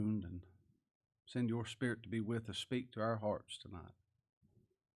Send your Spirit to be with us. Speak to our hearts tonight.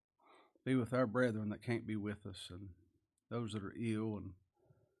 Be with our brethren that can't be with us, and those that are ill and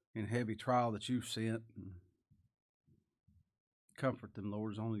in heavy trial that you've sent. And comfort them,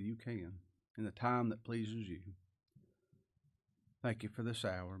 Lord, as only you can, in the time that pleases you. Thank you for this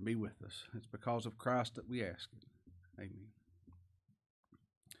hour. Be with us. It's because of Christ that we ask it. Amen.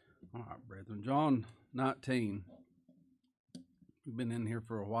 All right, brethren. John 19. We've been in here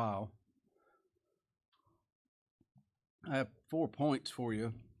for a while. I have 4 points for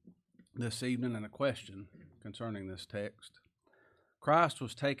you this evening and a question concerning this text. Christ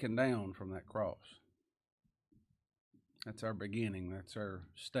was taken down from that cross. That's our beginning. That's our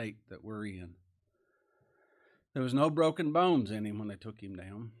state that we're in. There was no broken bones in him when they took him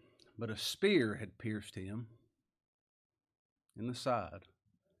down, but a spear had pierced him in the side,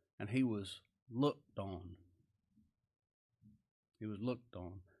 and he was looked on. He was looked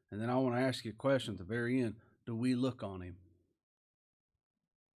on. And then I want to ask you a question at the very end. Do we look on him?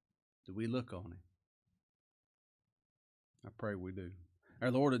 Do we look on him? I pray we do.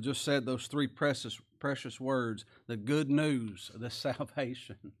 Our Lord had just said those 3 precious words, the good news of this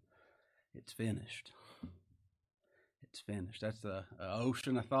salvation. It's finished. It's finished. That's the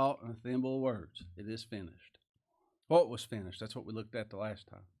ocean of thought and a thimble of words. It is finished. What was finished? That's what we looked at the last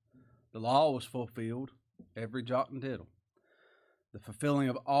time. The law was fulfilled, every jot and tittle. The fulfilling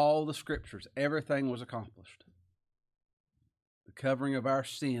of all the scriptures, everything was accomplished. The covering of our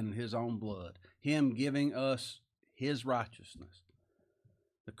sin in his own blood, him giving us his righteousness,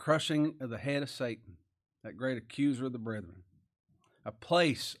 the crushing of the head of Satan, that great accuser of the brethren, a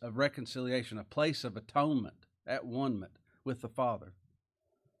place of reconciliation, a place of atonement, at one-ment with the Father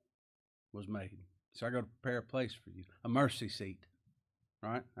was made. So I go to prepare a place for you, a mercy seat,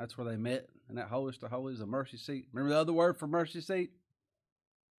 right? That's where they met, and that holiest of holies, a mercy seat. Remember the other word for mercy seat?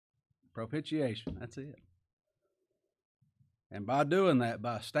 Propitiation. That's it. And by doing that,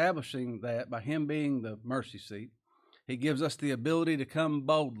 by establishing that, by him being the mercy seat, he gives us the ability to come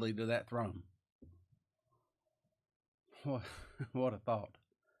boldly to that throne. What a thought.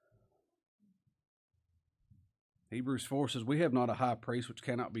 Hebrews 4 says, we have not a high priest which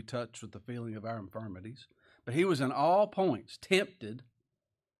cannot be touched with the feeling of our infirmities, but he was in all points tempted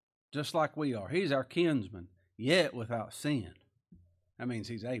just like we are. He's our kinsman, yet without sin. That means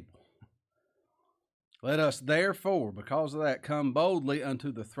he's able. Let us therefore, because of that, come boldly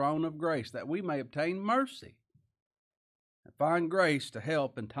unto the throne of grace, that we may obtain mercy and find grace to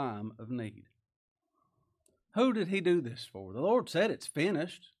help in time of need. Who did he do this for? The Lord said it's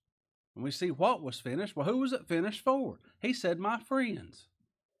finished. And we see what was finished. Well, who was it finished for? He said, my friends.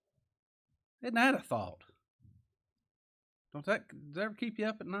 Isn't that a thought? Does that ever keep you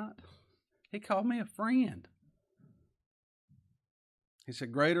up at night? He called me a friend. He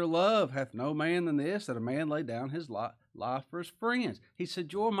said, greater love hath no man than this, that a man lay down his life for his friends. He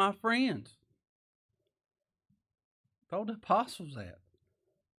said, you're my friends. Told the apostles that.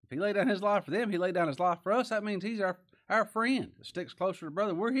 If he laid down his life for them, he laid down his life for us. That means he's our friend. It sticks closer to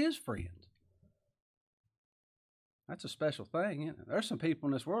brother. We're his friends. That's a special thing, isn't it? There's some people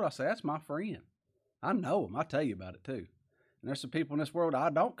in this world I say, that's my friend. I know them. I tell you about it too. And there's some people in this world I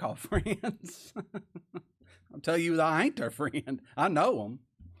don't call friends. I'll tell you that I ain't their friend. I know them.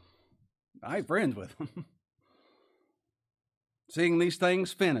 I ain't friends with them. Seeing these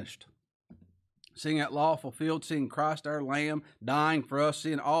things finished, seeing that law fulfilled, seeing Christ our Lamb dying for us,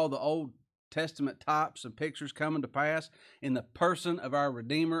 seeing all the Old Testament types and pictures coming to pass in the person of our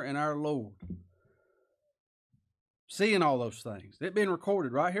Redeemer and our Lord. Seeing all those things, it being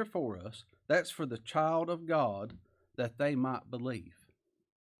recorded right here for us, that's for the child of God that they might believe.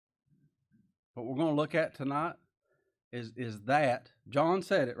 What we're going to look at tonight is that, John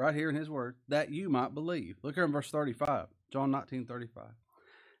said it right here in his word, that you might believe. Look here in verse 35, John 19:35.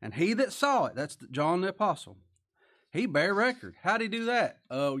 And he that saw it, that's John the apostle, he bare record. How'd he do that?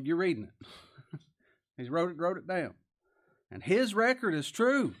 Oh, you're reading it. He wrote it down. And his record is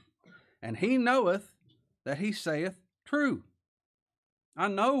true. And he knoweth that he saith true. I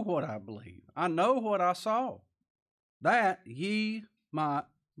know what I believe. I know what I saw, that ye might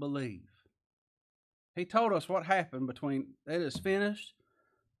believe. He told us what happened between it is finished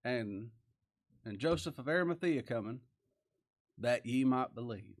and Joseph of Arimathea coming, that ye might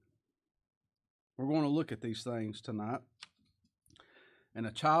believe. We're going to look at these things tonight. And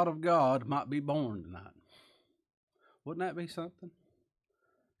a child of God might be born tonight. Wouldn't that be something?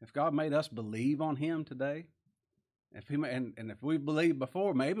 If God made us believe on him today, if we believed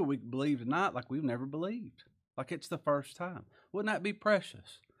before, maybe we believe tonight like we've never believed, like it's the first time. Wouldn't that be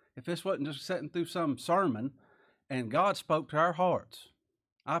precious? If this wasn't just sitting through some sermon and God spoke to our hearts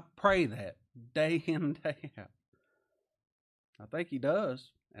I pray that day in and day out. I think he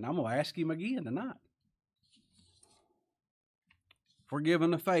does, and I'm going to ask him again tonight. If we're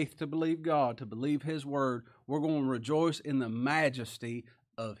given the faith to believe God, to believe his word, we're going to rejoice in the majesty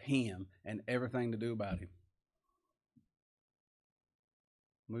of him and everything to do about him.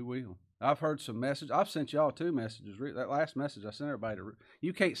 We will. I've heard some messages. I've sent y'all 2 messages. That last message I sent everybody.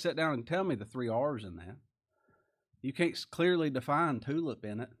 You can't sit down and tell me the 3 R's in that. You can't clearly define tulip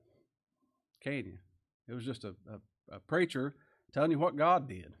in it, can you? It was just a preacher telling you what God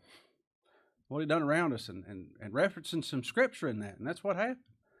did, what he done around us, and referencing some scripture in that, and that's what happened.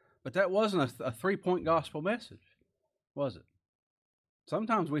 But that wasn't a 3-point gospel message, was it?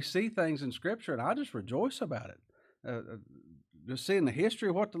 Sometimes we see things in scripture, and I just rejoice about it. Just seeing the history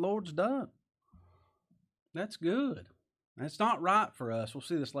of what the Lord's done. That's good. And it's not right for us. We'll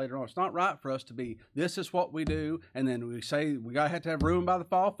see this later on. It's not right for us to be, this is what we do, and then we say we have to have ruined by the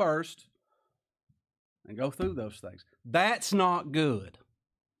fall first and go through those things. That's not good.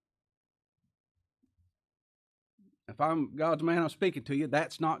 If I'm God's man, I'm speaking to you,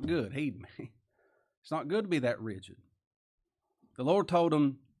 that's not good. Heed me. It's not good to be that rigid. The Lord told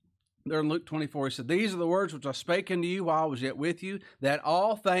them there in Luke 24, he said, these are the words which I spake unto you while I was yet with you, that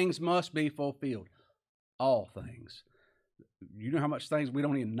all things must be fulfilled. All things. You know how much things we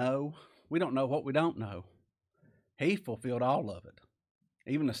don't even know? We don't know what we don't know. He fulfilled all of it.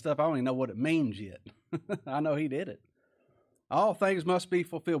 Even the stuff I don't even know what it means yet. I know he did it. All things must be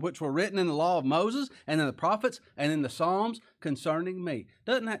fulfilled, which were written in the law of Moses and in the prophets and in the Psalms concerning me.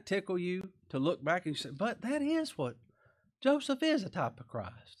 Doesn't that tickle you to look back and say, but that is what Joseph is, a type of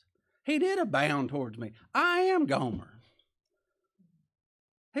Christ. He did abound towards me. I am Gomer.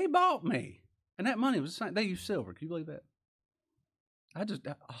 He bought me. And that money was the same. They used silver. Can you believe that?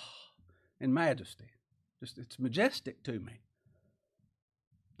 In majesty. It's majestic to me.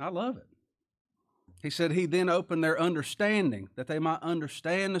 I love it. He said he then opened their understanding that they might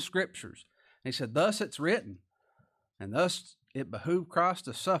understand the scriptures. And he said, thus it's written, and thus it behooved Christ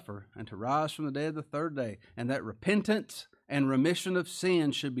to suffer and to rise from the dead the 3rd day, and that repentance and remission of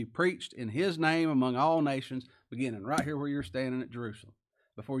sins should be preached in his name among all nations, beginning right here where you're standing at Jerusalem.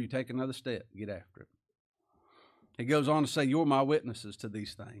 Before you take another step, get after it. He goes on to say, you're my witnesses to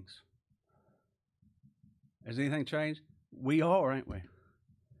these things. Has anything changed? We are, ain't we?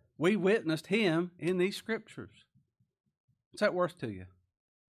 We witnessed him in these scriptures. What's that worth to you?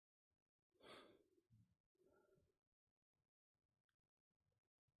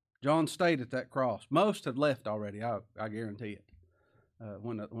 John stayed at that cross. Most have left already, I guarantee it.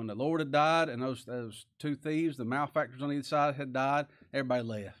 When the Lord had died and those 2 thieves, the malefactors on either side had died, everybody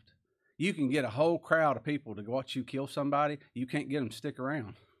left. You can get a whole crowd of people to watch you kill somebody. You can't get them to stick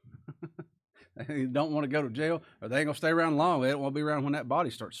around. They don't want to go to jail, or they ain't going to stay around long. They don't want to be around when that body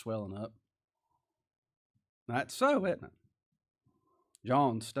starts swelling up. That's so, isn't it?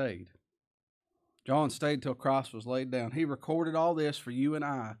 John stayed. John stayed till Christ was laid down. He recorded all this for you and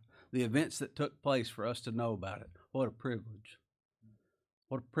I, the events that took place for us to know about it. What a privilege.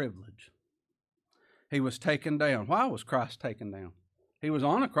 What a privilege. He was taken down. Why was Christ taken down? He was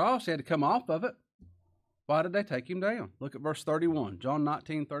on a cross. He had to come off of it. Why did they take him down? Look at verse 31, John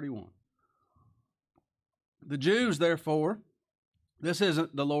 19:31. The Jews, therefore, this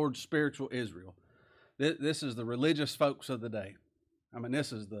isn't the Lord's spiritual Israel. This is the religious folks of the day. I mean,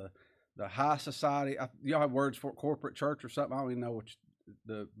 this is the high society. Y'all have words for it, corporate church or something. I don't even know what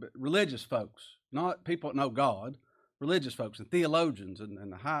the religious folks, not people that know God, religious folks and theologians and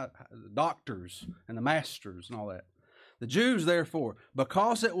the doctors and the masters and all that. The Jews, therefore,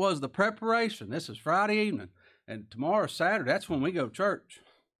 because it was the preparation, this is Friday evening, and tomorrow's Saturday, that's when we go to church.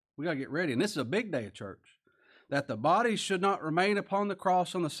 We got to get ready, and this is a big day of church. That the bodies should not remain upon the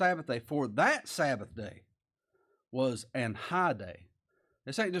cross on the Sabbath day, for that Sabbath day was an high day.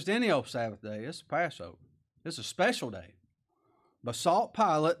 This ain't just any old Sabbath day, it's a Passover. It's a special day. Besought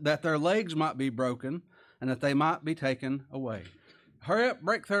Pilate that their legs might be broken and that they might be taken away. Hurry up,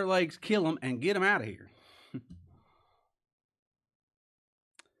 break their legs, kill them, and get them out of here.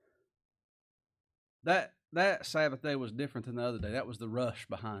 That Sabbath day was different than the other day. That was the rush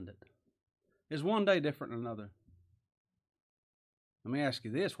behind it. Is one day different than another? Let me ask you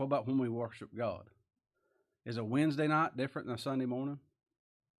this. What about when we worship God? Is a Wednesday night different than a Sunday morning?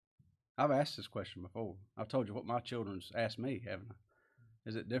 I've asked this question before. I've told you what my children's asked me, haven't I?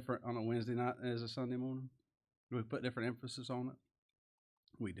 Is it different on a Wednesday night than as a Sunday morning? Do we put different emphasis on it?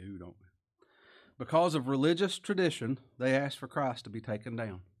 We do, don't we? Because of religious tradition, they asked for Christ to be taken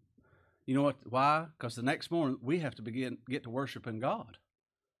down. You know what? Why? Because the next morning we have to get to worshiping God.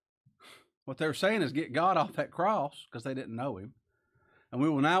 What they're saying is get God off that cross because they didn't know him. And we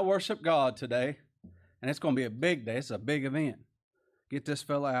will now worship God today. And it's going to be a big day. It's a big event. Get this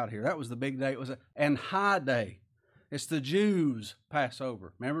fella out here. That was the big day. It was and high day. It's the Jews'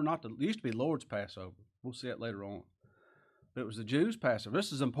 Passover. Remember, it used to be Lord's Passover. We'll see it later on. But it was the Jews' Passover.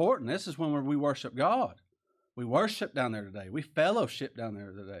 This is important. This is when we worship God. We worship down there today. We fellowship down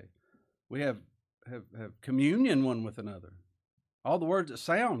there today. We have communion one with another. All the words that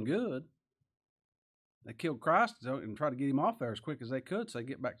sound good. They killed Christ and tried to get him off there as quick as they could so they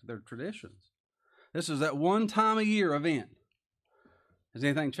get back to their traditions. This is that one time a year event. Has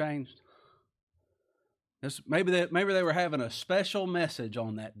anything changed? Maybe they were having a special message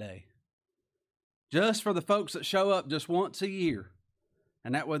on that day. Just for the folks that show up just once a year.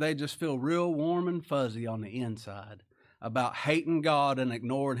 And that way they just feel real warm and fuzzy on the inside about hating God and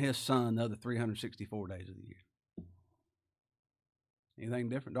ignoring his son the other 364 days of the year. Anything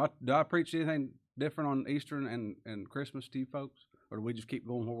different? Do I preach anything different on Easter and Christmas to you folks? Or do we just keep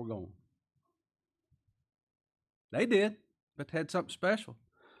going where we're going? They did, but they had something special.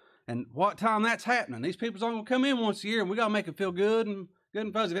 And what time that's happening? These people's only going to come in once a year, and we got to make them feel good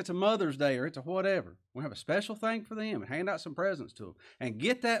and fuzzy. If it's a Mother's Day or it's a whatever, we have a special thing for them and hand out some presents to them and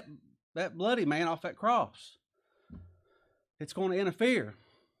get that bloody man off that cross. It's going to interfere.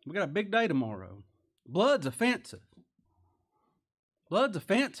 We got a big day tomorrow. Blood's offensive. Blood's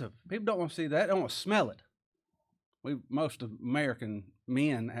offensive. People don't want to see that. They don't want to smell it. Most of American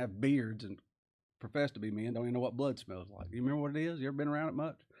men have beards and profess to be men. Don't even know what blood smells like. You remember what it is? You ever been around it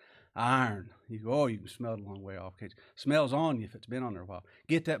much? Iron. You go, you can smell it a long way off. Smells on you if it's been on there a while.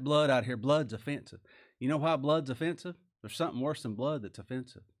 Get that blood out of here. Blood's offensive. You know why blood's offensive? There's something worse than blood that's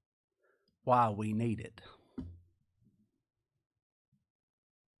offensive. Why we need it.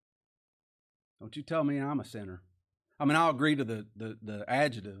 Don't you tell me I'm a sinner. I mean, I'll agree to the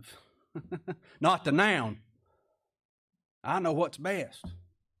adjective, not the noun. I know what's best.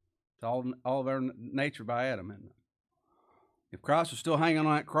 It's all of our nature by Adam, isn't it? If Christ was still hanging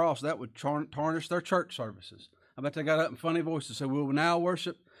on that cross, that would tarnish their church services. I bet they got up in funny voices and said, we will now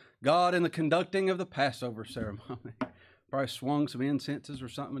worship God in the conducting of the Passover ceremony. Probably swung some incenses or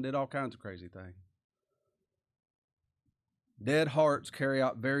something and did all kinds of crazy things. Dead hearts carry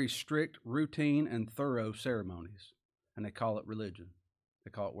out very strict, routine, and thorough ceremonies, and they call it religion. They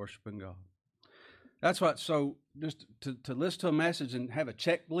call it worshiping God. That's what, so just to listen to a message and have a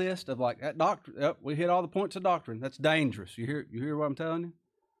checklist of like, that doctrine, yep, we hit all the points of doctrine. That's dangerous. You hear what I'm telling you?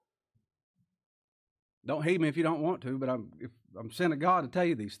 Don't heed me if you don't want to, but if I'm sent of God to tell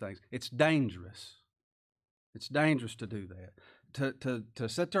you these things. It's dangerous. It's dangerous to do that. To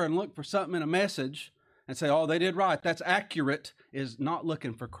sit there and look for something in a message and say, oh, they did right, that's accurate, is not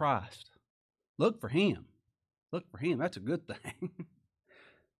looking for Christ. Look for him. Look for him. That's a good thing.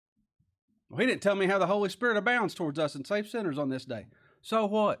 Well, he didn't tell me how the Holy Spirit abounds towards us and saves sinners on this day. So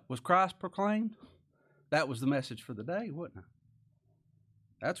what? Was Christ proclaimed? That was the message for the day, wasn't it?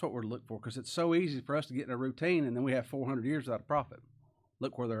 That's what we're to look for, because it's so easy for us to get in a routine, and then we have 400 years without a prophet.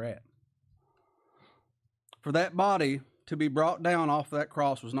 Look where they're at. For that body to be brought down off that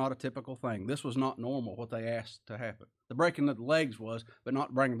cross was not a typical thing. This was not normal, what they asked to happen. The breaking of the legs was, but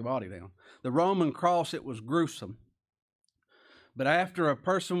not bringing the body down. The Roman cross, it was gruesome. But after a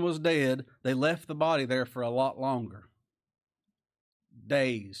person was dead, they left the body there for a lot longer.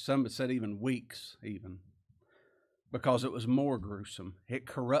 Days, some said even weeks even. Because it was more gruesome. It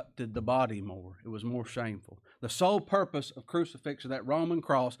corrupted the body more. It was more shameful. The sole purpose of crucifixion, that Roman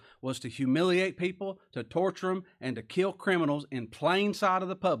cross, was to humiliate people, to torture them, and to kill criminals in plain sight of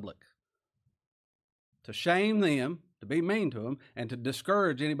the public. To shame them, to be mean to them, and to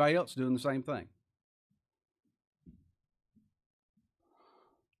discourage anybody else doing the same thing.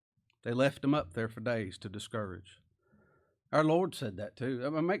 They left them up there for days to discourage. Our Lord said that too.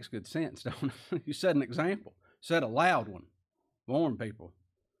 It makes good sense, don't it? You set an example. Set a loud one. Warn people.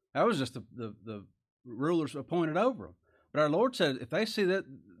 That was just the rulers appointed over them. But our Lord said, if they see that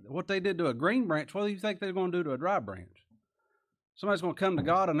what they did to a green branch, what do you think they're going to do to a dry branch? Somebody's going to come to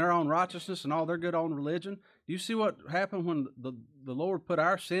God in their own righteousness and all their good own religion. Do you see what happened when the Lord put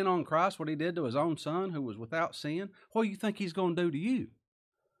our sin on Christ, what he did to his own son who was without sin? What do you think he's going to do to you?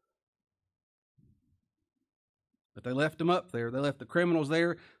 But they left them up there. They left the criminals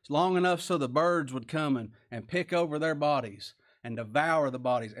there long enough so the birds would come and pick over their bodies and devour the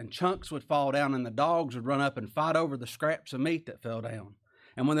bodies. And chunks would fall down and the dogs would run up and fight over the scraps of meat that fell down.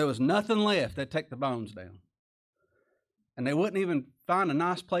 And when there was nothing left, they'd take the bones down. And they wouldn't even find a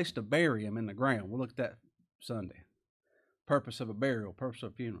nice place to bury them in the ground. We'll look at that Sunday. Purpose of a burial, purpose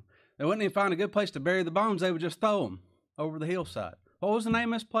of a funeral. They wouldn't even find a good place to bury the bones. They would just throw them over the hillside. What was the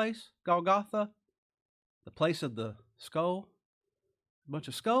name of this place? Golgotha? The place of the skull? bunch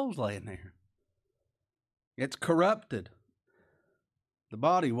of skulls laying there. It's corrupted. The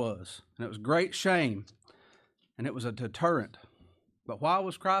body was, and it was great shame, and it was a deterrent. But why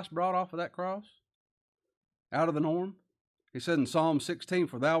was Christ brought off of that cross? Out of the norm? He said in Psalm 16,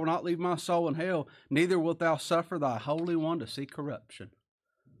 "For thou wilt not leave my soul in hell, neither wilt thou suffer thy Holy One to see corruption."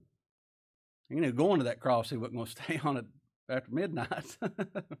 Going to that cross, he wasn't going to stay on it after midnight.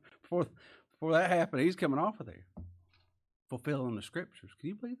 before that happened, he's coming off of there, fulfilling the scriptures. Can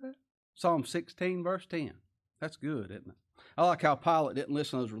you believe that? Psalm 16, verse 10. That's good, isn't it? I like how Pilate didn't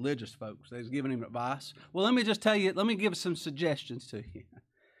listen to those religious folks. They was giving him advice. Well, let me just tell you, let me give some suggestions to you.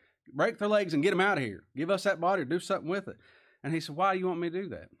 Break their legs and get them out of here. Give us that body or do something with it. And he said, why do you want me to do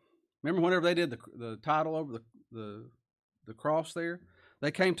that? Remember whenever they did the title over the cross there? They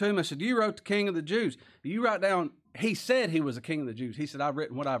came to him and said, you wrote the King of the Jews. You write down, he said he was the King of the Jews. He said, I've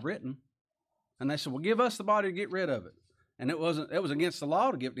written what I've written. And they said, well, give us the body to get rid of it. And it was against the law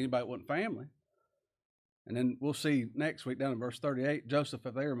to give it to anybody that wasn't family. And then we'll see next week down in verse 38, Joseph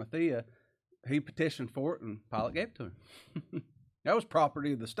of Arimathea, he petitioned for it and Pilate gave it to him. That was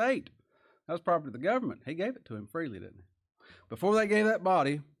property of the state. That was property of the government. He gave it to him freely, didn't he? Before they gave that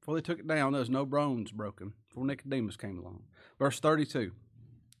body, before they took it down, there was no bones broken, before Nicodemus came along. Verse 32.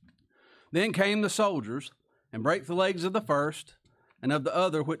 Then came the soldiers and brake the legs of the first and of the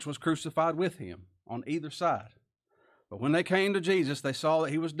other which was crucified with him on either side. But when they came to Jesus, they saw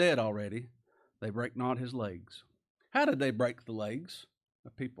that he was dead already. They brake not his legs. How did they break the legs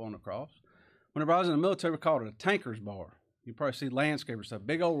of people on the cross? Whenever I was in the military, we called it a tanker's bar. You probably see landscapers stuff,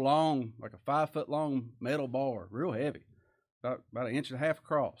 big old long, like a 5-foot long metal bar, real heavy, about 1.5 inches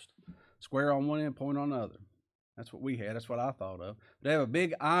across, square on one end, point on the other. That's what we had. That's what I thought of. They have a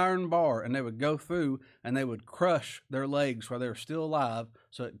big iron bar, and they would go through, and they would crush their legs while they were still alive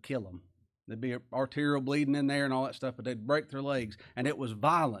so it'd kill them. There'd be arterial bleeding in there and all that stuff, but they'd break their legs, and it was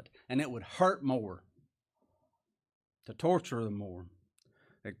violent, and it would hurt more to torture them more.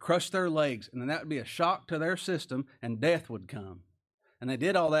 They'd crush their legs, and then that would be a shock to their system, and death would come. And they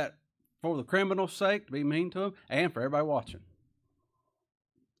did all that for the criminal's sake, to be mean to them, and for everybody watching.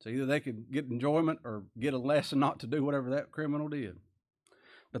 So either they could get enjoyment or get a lesson not to do whatever that criminal did.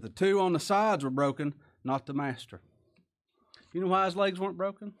 But the two on the sides were broken, not the master. You know why his legs weren't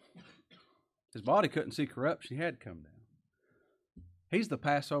broken? His body couldn't see corruption. He had to come down. He's the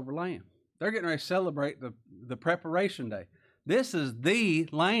Passover lamb. They're getting ready to celebrate the preparation day. This is the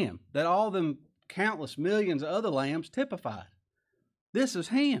lamb that all them countless millions of other lambs typified. This is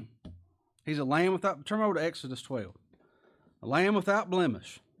him. He's a lamb without, turn over to Exodus 12. A lamb without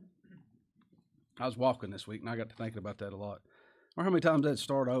blemish. I was walking this week and I got to thinking about that a lot. I wonder how many times that'd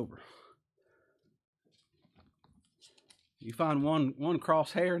start over. You find one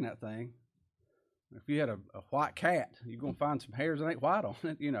cross hair in that thing. If you had a white cat, you're going to find some hairs that ain't white on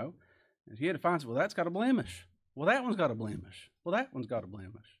it, you know. And if you had to find some, well, that's got a blemish. Well, that one's got a blemish. Well, that one's got a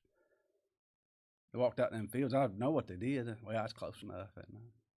blemish. They walked out in them fields. I know what they did. Well, that's close enough.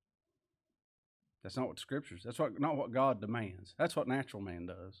 That's not what the scriptures. That's not what God demands. That's what natural man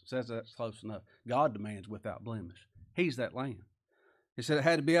does. It says that's close enough. God demands without blemish. He's that lamb. He said it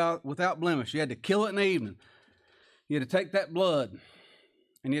had to be out without blemish. You had to kill it in the evening. You had to take that blood,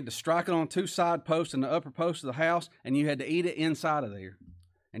 and you had to strike it on 2 side posts and the upper post of the house, and you had to eat it inside of there.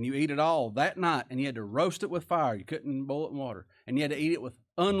 And you eat it all that night, and you had to roast it with fire. You couldn't boil it in water. And you had to eat it with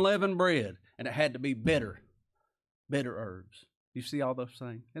unleavened bread, and it had to be bitter herbs. You see all those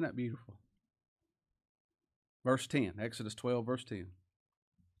things? Isn't that beautiful? Verse 10, Exodus 12, verse 10.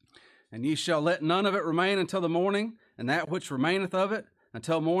 And ye shall let none of it remain until the morning, and that which remaineth of it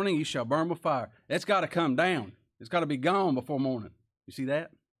until morning ye shall burn with fire. It's got to come down. It's got to be gone before morning. You see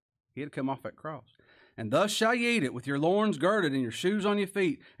that? He had to come off that cross. And thus shall ye eat it, with your loins girded, and your shoes on your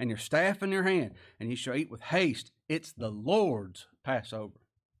feet, and your staff in your hand, and ye shall eat with haste. It's the Lord's Passover.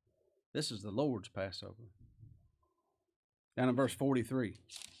 This is the Lord's Passover. Down in verse 43.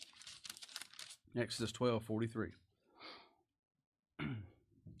 Exodus 12:43. It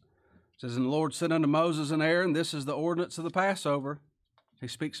says, and the Lord said unto Moses and Aaron, this is the ordinance of the Passover. He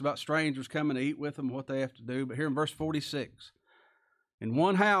speaks about strangers coming to eat with them, what they have to do. But here in verse 46, in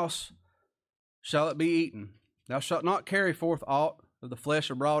one house shall it be eaten. Thou shalt not carry forth aught of the flesh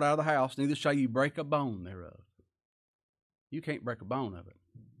abroad out of the house, neither shall you break a bone thereof. You can't break a bone of it.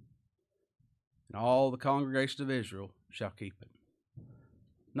 And all the congregation of Israel shall keep it.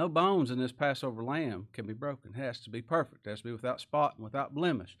 No bones in this Passover lamb can be broken. It has to be perfect. It has to be without spot and without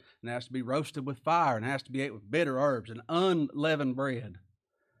blemish. And it has to be roasted with fire, and it has to be ate with bitter herbs and unleavened bread.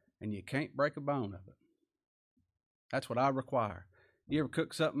 And you can't break a bone of it. That's what I require. You ever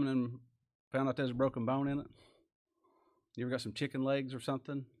cook something and found out there's a broken bone in it? You ever got some chicken legs or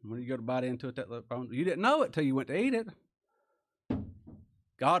something? When you go to bite into it, that little bone, you didn't know it till you went to eat it.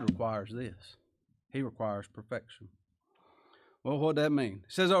 God requires this. He requires perfection. Well, what does that mean?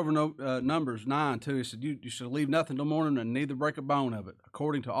 It says over Numbers 9, too, it said, you shall leave nothing till morning and neither break a bone of it.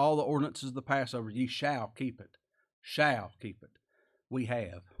 According to all the ordinances of the Passover, ye shall keep it. Shall keep it. We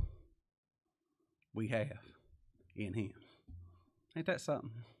have. We have in him. Ain't that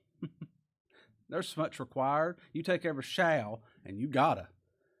something? There's so much required. You take every shall and you gotta.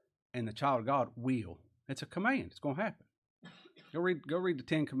 And the child of God will. It's a command. It's going to happen. Go read the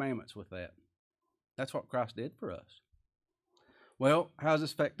 10 Commandments with that. That's what Christ did for us. Well, how does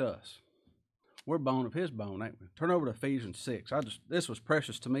this affect us? We're bone of his bone, ain't we? Turn over to Ephesians 6. This was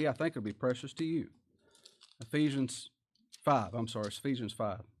precious to me. I think it'll be precious to you. Ephesians 5. I'm sorry, it's Ephesians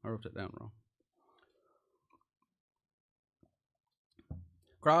 5. I wrote that down wrong.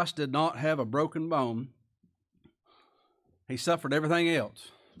 Christ did not have a broken bone. He suffered everything else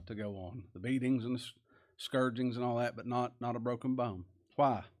to go on. The beatings and the scourgings and all that, but not a broken bone.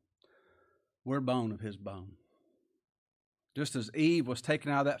 Why? We're bone of his bone. Just as Eve was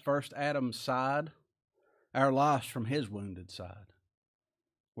taken out of that first Adam's side, our life's from his wounded side.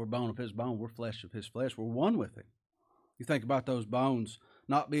 We're bone of his bone. We're flesh of his flesh. We're one with him. You think about those bones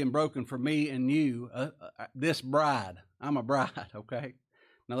not being broken for me and you, this bride. I'm a bride, okay?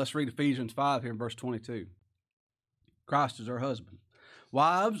 Now let's read Ephesians 5 here in verse 22. Christ is our husband.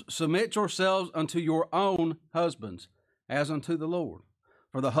 Wives, submit yourselves unto your own husbands, as unto the Lord.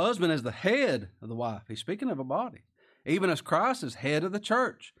 For the husband is the head of the wife. He's speaking of a body. Even as Christ is head of the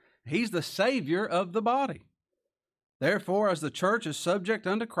church. He's the Savior of the body. Therefore, as the church is subject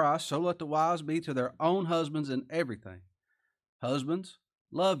unto Christ, so let the wives be to their own husbands in everything. Husbands,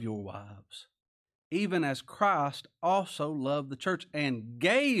 love your wives, even as Christ also loved the church and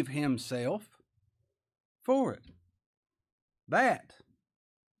gave himself for it, that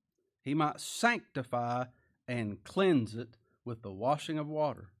he might sanctify and cleanse it with the washing of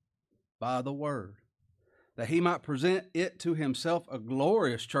water by the word, that he might present it to himself a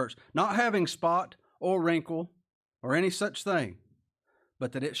glorious church, not having spot or wrinkle or any such thing,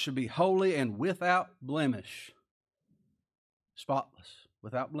 but that it should be holy and without blemish. Spotless,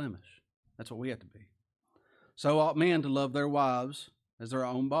 without blemish. That's what we have to be. So ought men to love their wives as their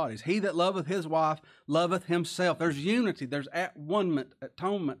own bodies. He that loveth his wife loveth himself. There's unity. There's at-one-ment,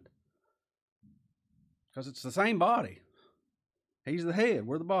 atonement. Because it's the same body. He's the head.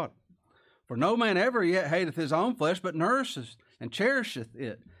 We're the body. For no man ever yet hateth his own flesh, but nourisheth and cherisheth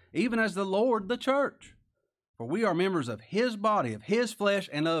it, even as the Lord the church. For we are members of his body, of his flesh,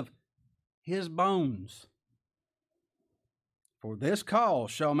 and of his bones. For this cause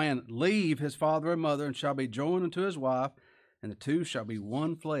shall man leave his father and mother, and shall be joined unto his wife, and the two shall be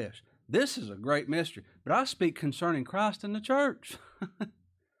one flesh. This is a great mystery, but I speak concerning Christ and the church.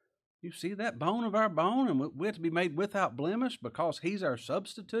 You see that bone of our bone, and we have to be made without blemish because he's our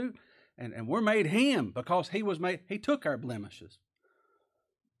substitute, and we're made him because he took our blemishes.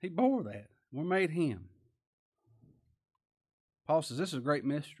 He bore that. We're made him. Paul says this is a great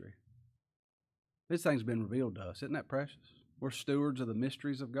mystery. This thing's been revealed to us. Isn't that precious? We're stewards of the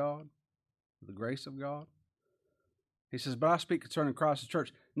mysteries of God, of the grace of God. He says, but I speak concerning Christ's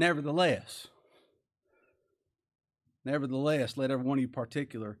church. Nevertheless, let every one of you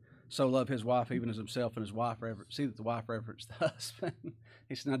particular so love his wife even as himself, and his wife see that the wife reverence the husband.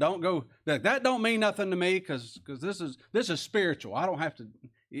 He said, now don't go, that don't mean nothing to me because this is spiritual. I don't have to,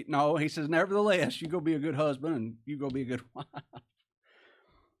 no. He says, nevertheless, you go be a good husband and you go be a good wife.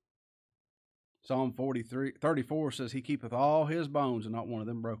 Psalm 34 says, he keepeth all his bones and not one of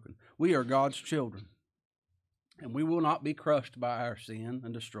them broken. We are God's children, and we will not be crushed by our sin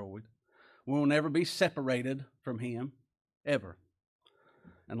and destroyed. We will never be separated from him, ever.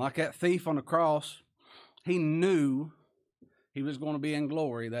 And like that thief on the cross, he knew he was going to be in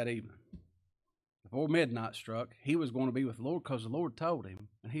glory that evening. Before midnight struck, he was going to be with the Lord because the Lord told him,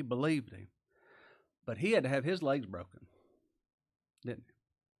 and he believed him. But he had to have his legs broken, didn't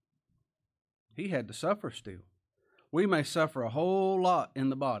he? He had to suffer still. We may suffer a whole lot in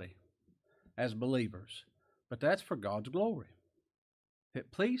the body as believers, but that's for God's glory.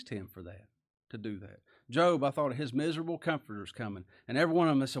 It pleased him for that, to do that. Job, I thought of his miserable comforters coming, and every one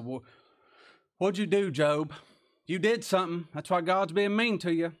of them said, well, what'd you do, Job? You did something. That's why God's being mean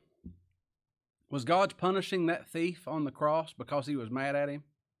to you. Was God punishing that thief on the cross because he was mad at him?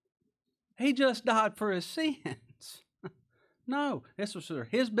 He just died for his sins. No, this was for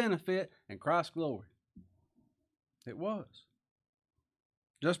his benefit and Christ's glory. It was.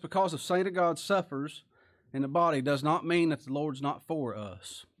 Just because a saint of God suffers in the body does not mean that the Lord's not for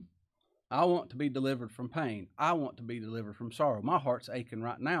us. I want to be delivered from pain. I want to be delivered from sorrow. My heart's aching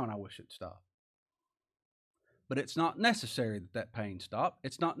right now, and I wish it stopped. But it's not necessary that that pain stop.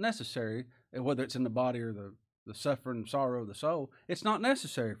 It's not necessary, whether it's in the body or the suffering and sorrow of the soul, it's not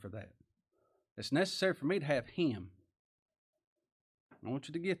necessary for that. It's necessary for me to have Him. I want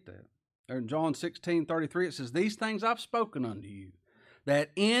you to get that. There in John 16:33, it says, "These things I've spoken unto you,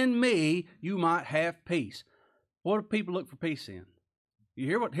 that in me you might have peace." What do people look for peace in? You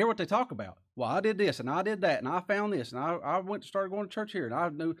hear what they talk about. Well, I did this, and I did that, and I found this, and I started going to church here, and I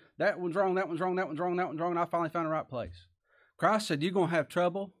knew that one's wrong, that one's wrong, that one's wrong, that one's wrong, and I finally found the right place. Christ said, you're going to have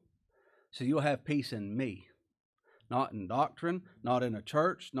trouble, so you'll have peace in me. Not in doctrine, not in a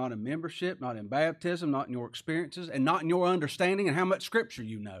church, not in membership, not in baptism, not in your experiences, and not in your understanding and how much Scripture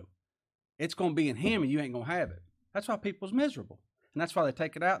you know. It's going to be in Him, and you ain't going to have it. That's why people's miserable, and that's why they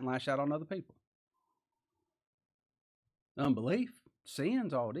take it out and lash out on other people. Unbelief,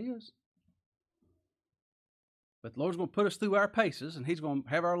 sin's all it is. But the Lord's going to put us through our paces, and He's going to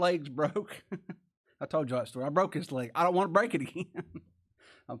have our legs broke. I told you that story. I broke His leg. I don't want to break it again.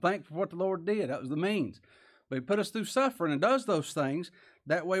 I'm thankful for what the Lord did. That was the means. But He put us through suffering and does those things.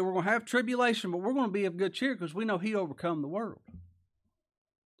 That way we're going to have tribulation, but we're going to be of good cheer because we know He overcome the world.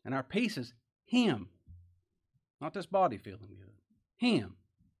 And our peace is Him. Not this body feeling good. Him.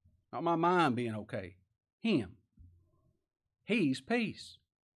 Not my mind being okay. Him. He's peace.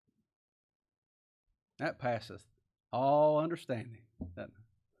 That passeth all understanding.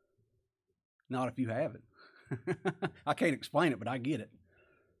 Not if you have it. I can't explain it, but I get it.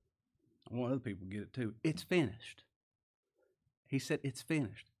 I want other people to get it too. It's finished. He said it's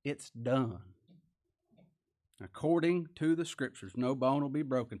finished. It's done. According to the Scriptures, no bone will be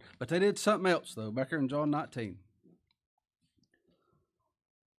broken. But they did something else, though, back here in John 19.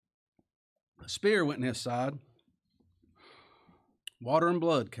 A spear went in his side. Water and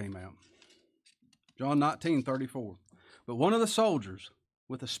blood came out. John 19:34. But one of the soldiers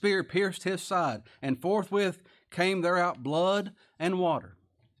with a spear pierced his side, and forthwith came there out blood and water.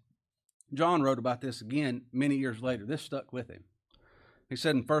 John wrote about this again many years later. This stuck with him. He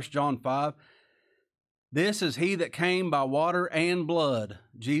said in 1 John 5, "This is He that came by water and blood,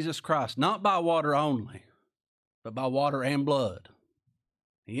 Jesus Christ, not by water only, but by water and blood."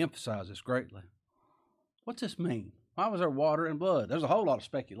 He emphasized this greatly. What's this mean? Why was there water and blood? There's a whole lot of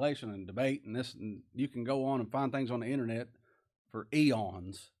speculation and debate, and this, and you can go on and find things on the internet for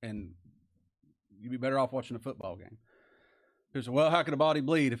eons, and you'd be better off watching a football game. People say, well, how could a body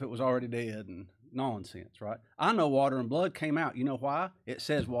bleed if it was already dead? And nonsense, right? I know water and blood came out. You know why? It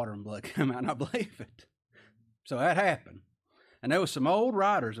says water and blood came out, and I believe it. So that happened. And there was some old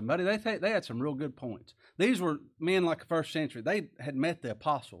writers, and buddy, they had some real good points. These were men like the first century. They had met the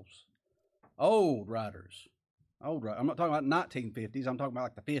apostles. Old writers. Old writers. I'm not talking about 1950s. I'm talking about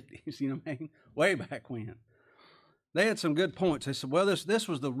like the 50s, you know what I mean? Way back when. They had some good points. They said, well, this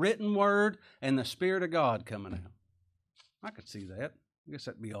was the written word and the Spirit of God coming out. I could see that. I guess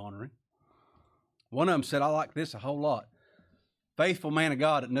that'd be honoring. One of them said, I like this a whole lot. Faithful man of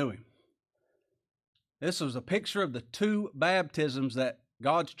God that knew Him. This was a picture of the two baptisms that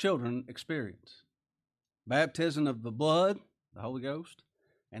God's children experience. Baptism of the blood, the Holy Ghost,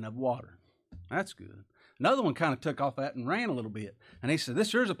 and of water. That's good. Another one kind of took off that and ran a little bit. And he said,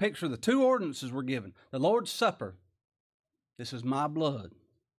 this here's a picture of the two ordinances we're given. The Lord's Supper. This is my blood.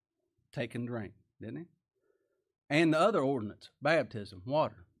 Take and drink. Didn't he? And the other ordinance, baptism,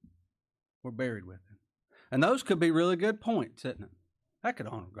 water. We're buried with Him. And those could be really good points, isn't it? That could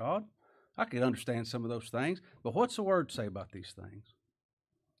honor God. I could understand some of those things. But what's the Word say about these things?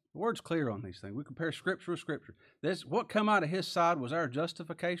 The Word's clear on these things. We compare Scripture with Scripture. What come out of His side was our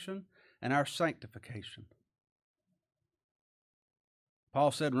justification and our sanctification.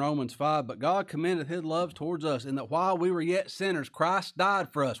 Paul said in Romans 5, but God commendeth His love towards us, in that while we were yet sinners, Christ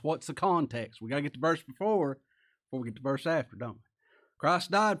died for us. What's the context? We got to get the verse before we get the verse after, don't we?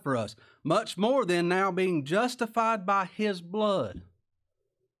 Christ died for us. Much more then, now being justified by His blood,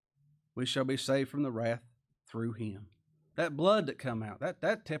 we shall be saved from the wrath through Him. That blood that come out,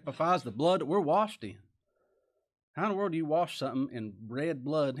 that typifies the blood that we're washed in. How in the world do you wash something in red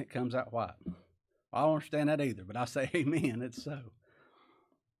blood and it comes out white? I don't understand that either, but I say amen, it's so.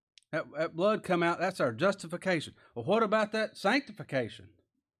 That blood come out, that's our justification. Well, what about that sanctification?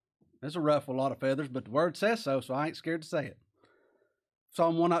 It's a ruffle, a lot of feathers, but the Word says so I ain't scared to say it.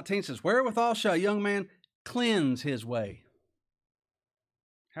 Psalm 119 says, wherewithal shall a young man cleanse his way?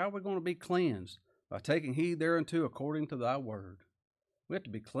 How are we going to be cleansed? By taking heed thereunto according to thy word. We have to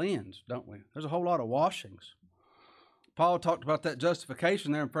be cleansed, don't we? There's a whole lot of washings. Paul talked about that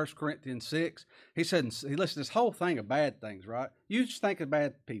justification there in 1 Corinthians 6. He said, he listed this whole thing of bad things, right? You just think of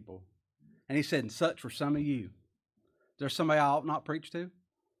bad people. And he said, and such were some of you. Is there somebody I ought not preach to?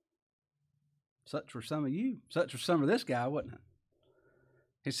 Such were some of you. Such were some of this guy, wasn't it?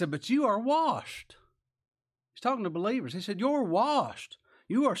 He said, but you are washed. He's talking to believers. He said, you're washed.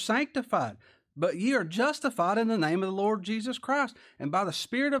 You are sanctified. But ye are justified in the name of the Lord Jesus Christ and by the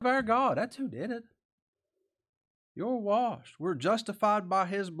Spirit of our God. That's who did it. You're washed. We're justified by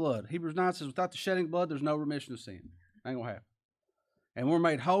his blood. Hebrews 9 says, without the shedding of blood, there's no remission of sin. Ain't going to happen. And we're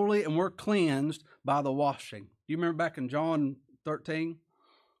made holy and we're cleansed by the washing. Do you remember back in John 13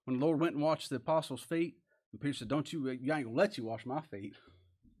 when the Lord went and washed the apostles' feet? And Peter said, you ain't going to let you wash my feet.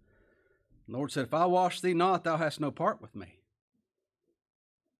 The Lord said, if I wash thee not, thou hast no part with me.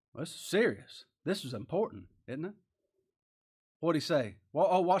 Well, this is serious. This is important, isn't it? What did he say? Well,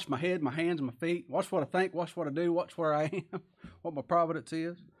 I'll wash my head, my hands, and my feet. Watch what I think, watch what I do, watch where I am, what my providence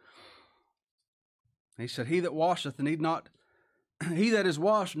is. He said, he that washeth need not, he that is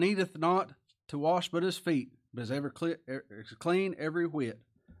washed needeth not to wash but his feet, but is ever clean every whit.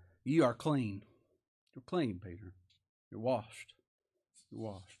 You are clean. You're clean, Peter. You're washed. You're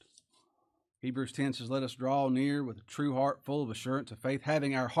washed. Hebrews 10 says, let us draw near with a true heart full of assurance of faith,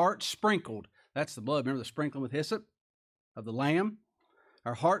 having our hearts sprinkled. That's the blood. Remember the sprinkling with hyssop of the lamb?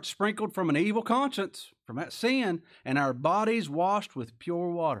 Our hearts sprinkled from an evil conscience, from that sin, and our bodies washed with pure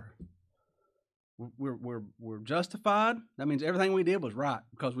water. We're justified. That means everything we did was right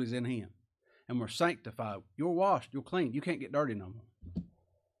because we was in him. And we're sanctified. You're washed. You're clean. You can't get dirty no more.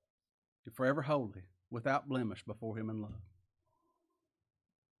 You're forever holy, without blemish before him in love.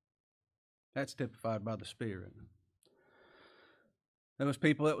 That's typified by the Spirit. There was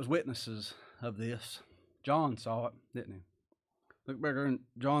people that was witnesses of this. John saw it, didn't he? Look back in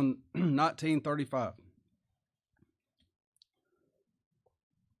John 19:35.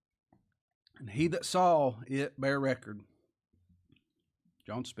 And he that saw it bear record.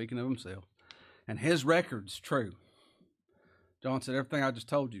 John's speaking of himself. And his record's true. John said, everything I just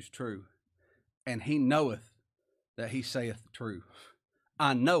told you is true. And he knoweth that he saith the truth.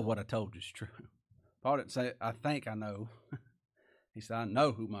 I know what I told you is true. Paul didn't say, I think I know. He said, I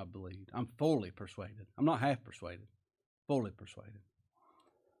know whom I believed. I'm fully persuaded. I'm not half persuaded. Fully persuaded.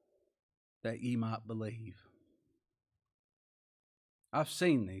 That ye might believe. I've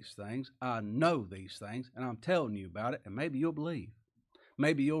seen these things. I know these things. And I'm telling you about it. And maybe you'll believe.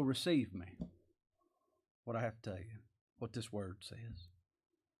 Maybe you'll receive me. What I have to tell you. What this word says.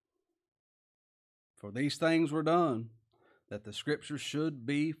 For these things were done, that the Scriptures should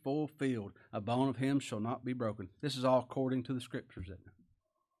be fulfilled. A bone of him shall not be broken. This is all according to the Scriptures, isn't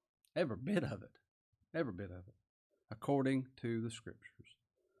it? Every bit of it. Every bit of it. According to the Scriptures.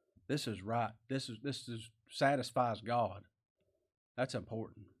 This is right. This is satisfies God. That's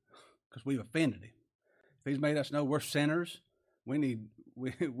important. Because we've offended him. If he's made us know we're sinners, we need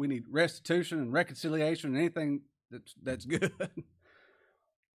restitution and reconciliation and anything that's good.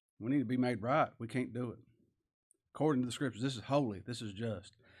 We need to be made right. We can't do it. According to the Scriptures, this is holy, this is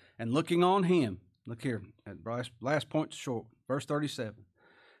just. And looking on him, look here, last point short, verse 37.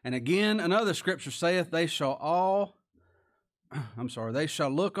 And again, another Scripture saith, they shall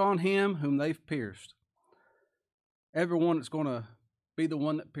look on him whom they've pierced. Everyone that's going to be the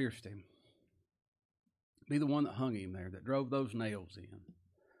one that pierced him. Be the one that hung him there, that drove those nails in.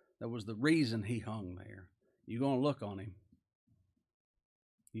 That was the reason he hung there. You're going to look on him.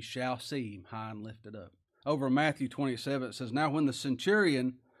 You shall see him high and lifted up. Over in Matthew 27, it says, now when the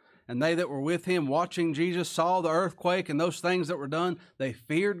centurion and they that were with him watching Jesus saw the earthquake and those things that were done, they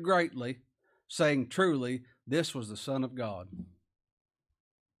feared greatly, saying, truly, this was the Son of God.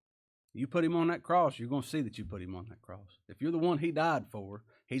 You put him on that cross, you're going to see that you put him on that cross. If you're the one he died for,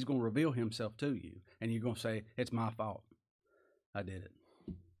 he's going to reveal himself to you. And you're going to say, it's my fault. I did it.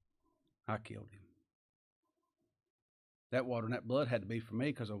 I killed him. That water and that blood had to be for me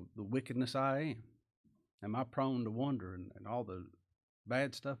because of the wickedness I am. Am I prone to wonder and all the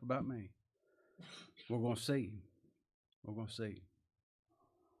bad stuff about me? We're going to see him. We're going to see him.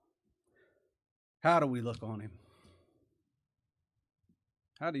 How do we look on him?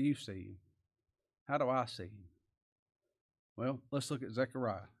 How do you see him? How do I see him? Well, let's look at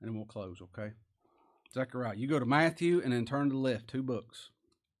Zechariah and then we'll close, okay? Zechariah. You go to Matthew and then turn to the left, 2 books.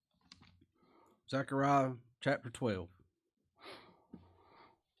 Zechariah chapter 12.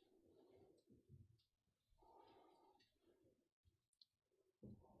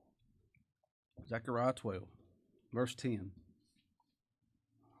 Zechariah 12, verse 10.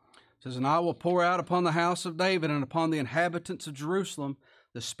 It says, and I will pour out upon the house of David and upon the inhabitants of Jerusalem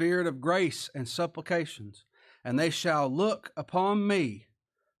the spirit of grace and supplications, and they shall look upon me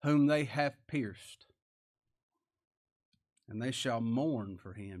whom they have pierced. and they shall mourn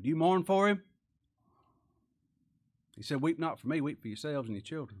for him. Do you mourn for him? He said, weep not for me, weep for yourselves and your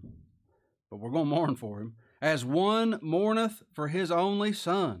children. But we're going to mourn for him. As one mourneth for his only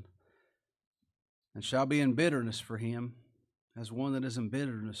son, and shall be in bitterness for him, as one that is in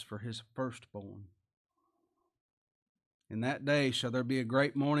bitterness for his firstborn. In that day shall there be a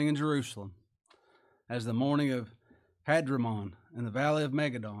great mourning in Jerusalem, as the mourning of Hadramon in the valley of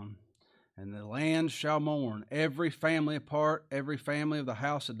Megiddon. And the land shall mourn, every family apart, every family of the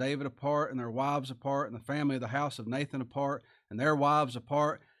house of David apart, and their wives apart, and the family of the house of Nathan apart, and their wives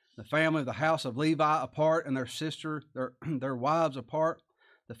apart, the family of the house of Levi apart, and their sister, their wives apart,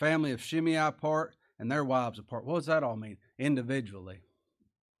 the family of Shimei apart, and their wives apart. What does that all mean? Individually.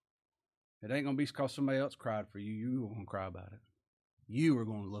 It ain't going to be because somebody else cried for you. You're going to cry about it. You are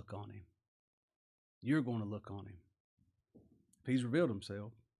going to look on him. You're going to look on him. If he's revealed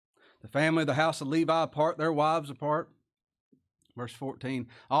himself. The family of the house of Levi apart, their wives apart. Verse 14,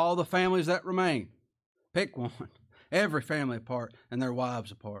 all the families that remain, pick one, every family apart, and their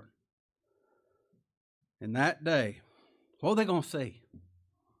wives apart. In that day, what are they going to see?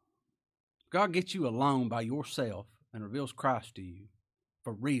 God gets you alone by yourself and reveals Christ to you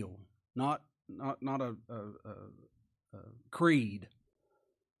for real, not a creed.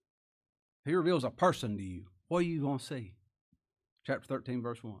 He reveals a person to you. What are you going to see? Chapter 13,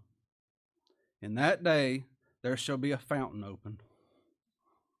 verse 1. In that day there shall be a fountain opened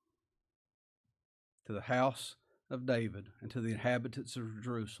to the house of David and to the inhabitants of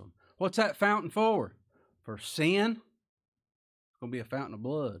Jerusalem. What's that fountain for? For sin, it's going to be a fountain of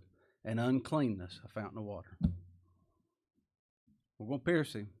blood, and uncleanness, a fountain of water. We're going to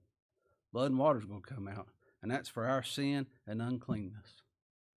pierce him. Blood and water is going to come out, and that's for our sin and uncleanness.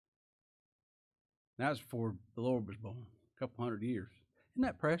 That's before the Lord was born, a couple hundred years. Isn't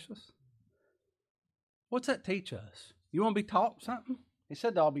that precious? What's that teach us? You want to be taught something? He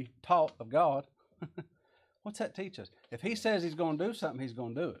said they'll be taught of God. What's that teach us? If he says he's going to do something, he's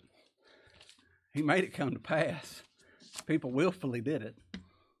going to do it. He made it come to pass. People willfully did it.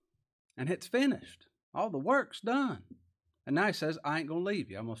 And it's finished. All the work's done. And now he says, I ain't going to leave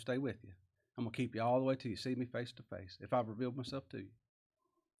you. I'm going to stay with you. I'm going to keep you all the way till you see me face to face, if I've revealed myself to you.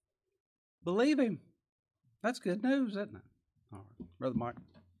 Believe him. That's good news, isn't it? All right. Brother Mike.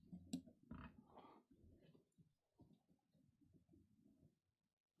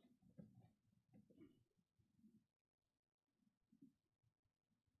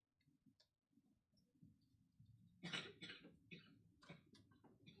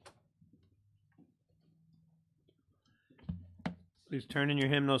 Please turn in your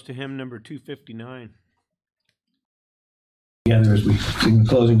hymnals to hymn number 259. Together as we sing the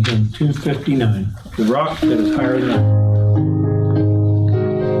closing hymn 259, The Rock That Is Higher Than I.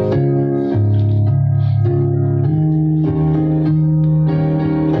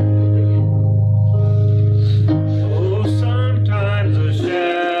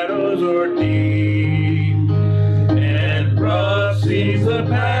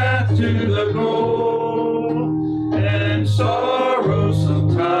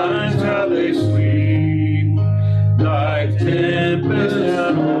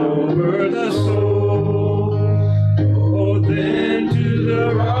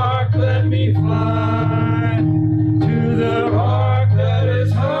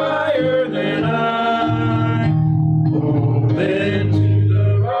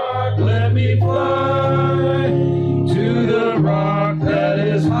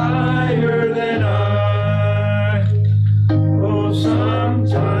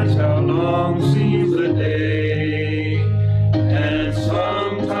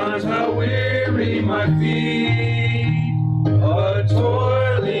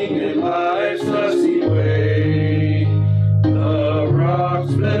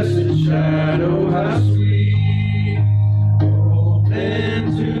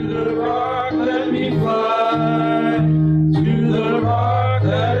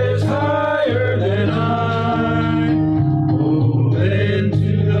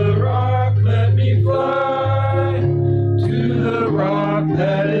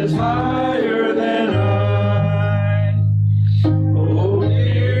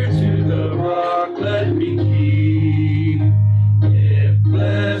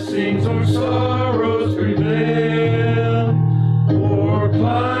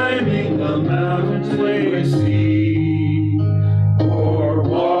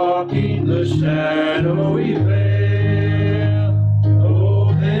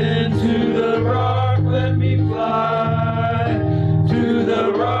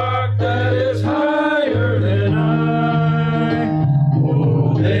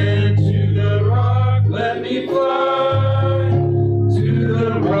 Let me fly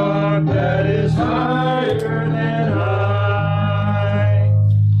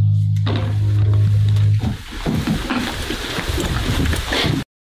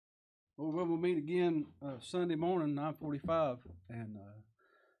on Sunday morning, 9:45, and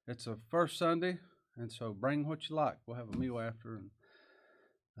it's a first Sunday, and so bring what you like. We'll have a meal after, and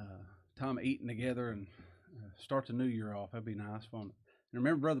time of eating together, and start the new year off. That'd be nice, won't it? And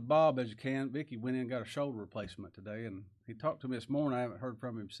remember Brother Bob as you can. Vicky went in and got a shoulder replacement today, and he talked to me this morning. I haven't heard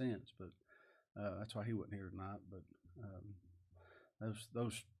from him since, but that's why he wasn't here tonight. But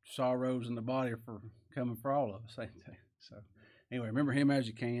those sorrows in the body are coming for all of us, ain't they? So anyway, remember him as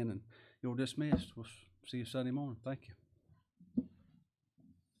you can, and you're dismissed. We'll see you Sunday morning. Thank you.